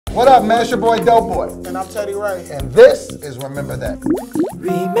What up, man? It's your boy Dope Boy. And I'm Teddy Ray. And this is Remember That.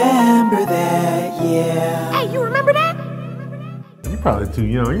 Remember that, yeah. Hey, you remember that? You're probably too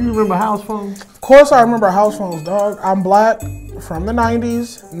young. You remember house phones? Of course I remember house phones, dog. I'm black, from the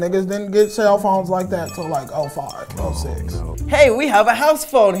 90s. Niggas didn't get cell phones like that till like 05, 06. No. Hey, we have a house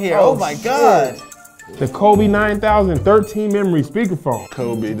phone here. Oh my God. The Kobe 9013 memory speakerphone.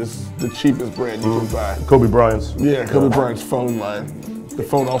 Kobe, this is the cheapest brand you can buy. Kobe Bryant's. Yeah, Kobe Bryant's phone line. The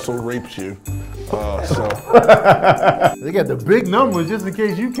phone also rapes you. So. They got the big numbers just in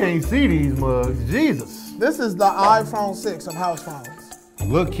case you can't see these mugs. Jesus. This is the iPhone 6 of house phones.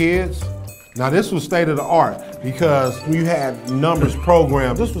 Look, kids, now this was state of the art because you had numbers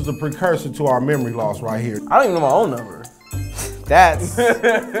programmed. This was the precursor to our memory loss right here. I don't even know my own number. That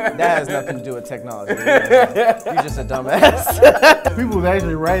has nothing to do with technology. You're just a dumbass. People was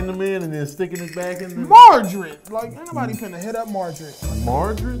actually writing them in and then sticking it back in the... Margaret! Like, anybody finna hit up Margaret.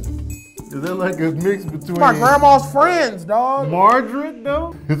 Margaret? Is that like a mix between... My grandma's friends, dog. Margaret,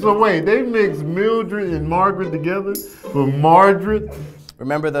 though? So wait, they mixed Mildred and Margaret together for Margaret?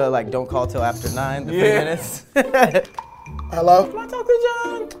 Remember the, like, don't call till after 9, the 3 minutes? Hello? Can I talk to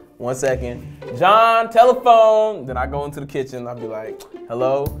John? 1 second. John, telephone. Then I go into the kitchen. I'll be like,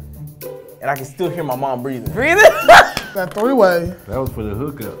 hello. And I can still hear my mom breathing. Breathing? That three-way. That was for the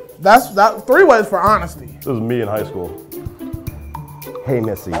hookup. That three-way is for honesty. This was me in high school. Hey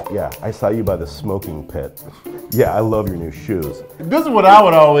Missy, yeah, I saw you by the smoking pit. Yeah, I love your new shoes. This is what I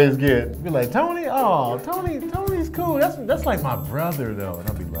would always get. Be like, Tony, oh, Tony's cool. That's like my brother though. And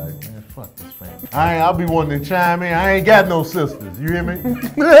I'll be like, man, fuck this family. I'll be wanting to chime in. I ain't got no sisters, you hear me?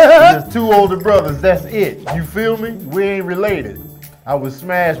 There's 2 older brothers, that's it. You feel me? We ain't related. I would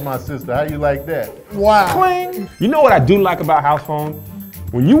smash my sister. How you like that? Wow. Cling. You know what I do like about house phones?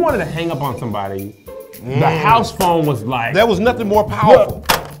 When you wanted to hang up on somebody, the house phone was like... There was nothing more powerful.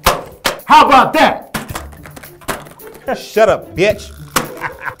 How about that? Shut up, bitch.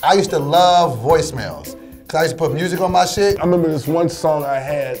 I used to love voicemails. Cause I used to put music on my shit. I remember this one song I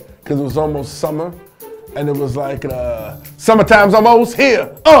had, because it was almost summer, and it was like, summertime's almost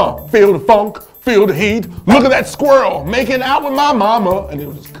here. Feel the funk, feel the heat. Look at that squirrel making out with my mama, and it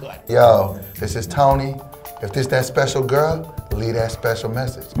was cut. Yo, this is Tony. If this that special girl, leave that special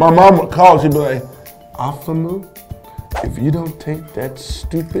message. My mom would call, she'd be like, Afamu, if you don't take that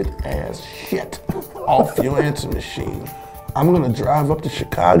stupid ass shit off your answer machine, I'm gonna drive up to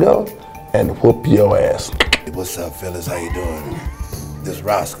Chicago and whoop your ass. Hey, what's up, fellas? How you doing? This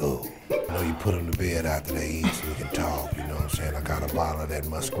Roscoe. I know you put them to bed after they eat so we can talk, you know what I'm saying? I got a bottle of that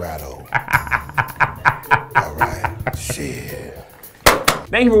Moscato. All right? Shit.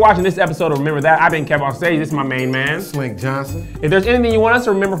 Thank you for watching this episode of Remember That. I've been Kev on stage. This is my main man, Slink Johnson. If there's anything you want us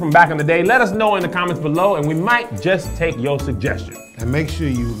to remember from back in the day, let us know in the comments below and we might just take your suggestion. And make sure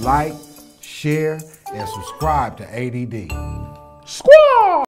you like, share, and subscribe to ADD. Squaw!